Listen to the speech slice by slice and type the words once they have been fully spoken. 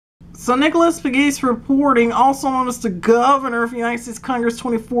So Nicholas Pegues reporting, also known as the governor of the United States Congress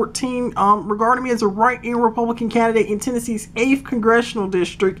 2014, regarding me as a right-wing Republican candidate in Tennessee's 8th congressional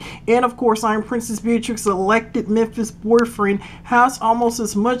district. And of course, I'm Princess Beatrix's elected Memphis boyfriend, has almost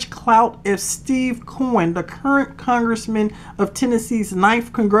as much clout as Steve Cohen, the current congressman of Tennessee's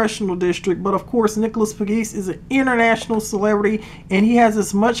 9th congressional district. But of course, Nicholas Pegues is an international celebrity, and he has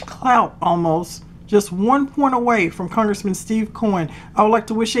as much clout almost, just 1 point away from Congressman Steve Cohen. I would like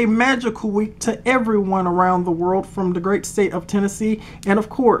to wish a magical week to everyone around the world from the great state of Tennessee. And of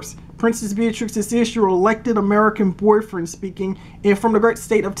course, Princess Beatrix, this is your elected American boyfriend speaking, and from the great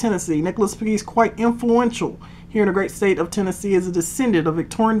state of Tennessee. Nicholas Pegues, quite influential here in the great state of Tennessee, as a descendant of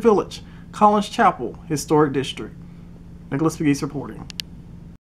Victorian Village, Collins Chapel Historic District. Nicholas Pegues reporting.